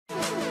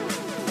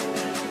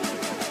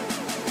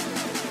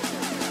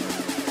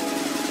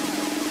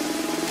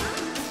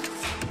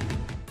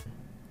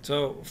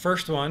So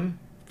first one,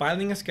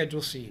 filing a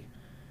Schedule C.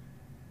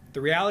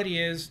 The reality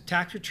is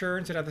tax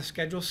returns that have a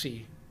Schedule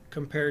C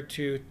compared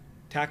to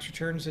tax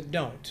returns that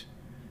don't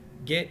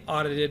get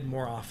audited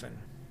more often.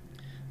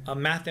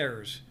 Math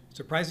errors.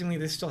 Surprisingly,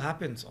 this still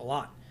happens a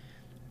lot.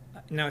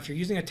 Now, if you're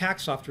using a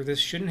tax software, this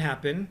shouldn't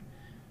happen,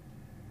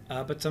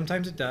 but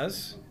sometimes it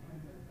does.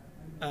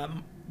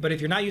 But if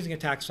you're not using a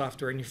tax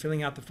software and you're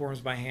filling out the forms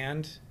by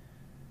hand,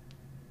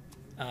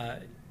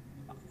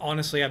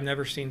 honestly, I've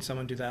never seen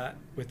someone do that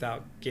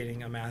without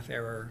getting a math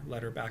error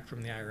letter back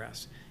from the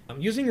IRS.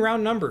 Using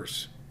round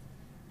numbers.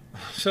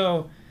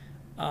 So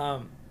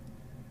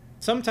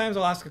sometimes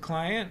I'll ask a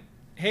client,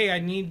 hey, I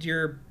need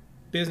your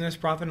business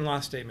profit and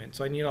loss statement.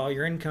 So I need all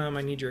your income,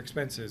 I need your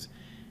expenses.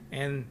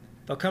 And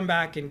they'll come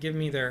back and give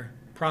me their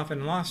profit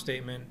and loss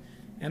statement,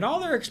 and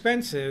all their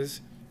expenses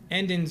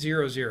end in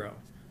 00.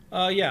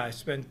 Yeah, I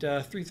spent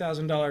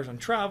 $3,000 on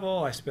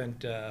travel, I spent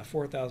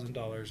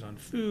 $4,000 on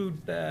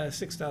food,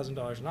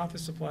 $6,000 on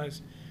office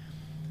supplies.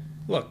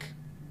 Look,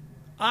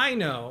 I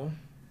know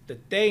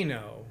that they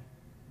know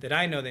that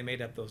I know they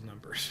made up those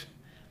numbers.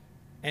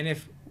 And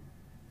if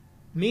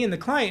me and the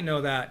client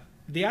know that,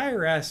 the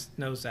IRS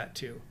knows that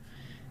too.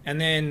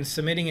 And then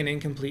submitting an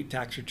incomplete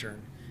tax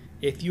return.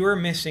 If you're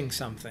missing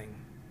something,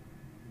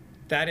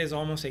 that is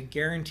almost a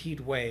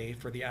guaranteed way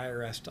for the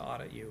IRS to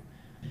audit you.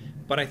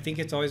 But I think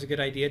it's always a good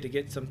idea to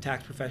get some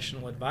tax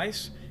professional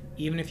advice,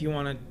 even if you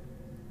want to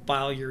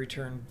file your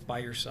return by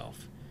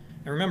yourself.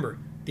 And remember,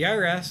 the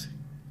IRS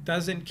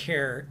doesn't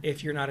care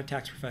if you're not a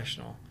tax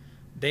professional.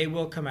 They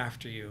will come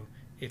after you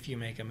if you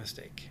make a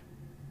mistake.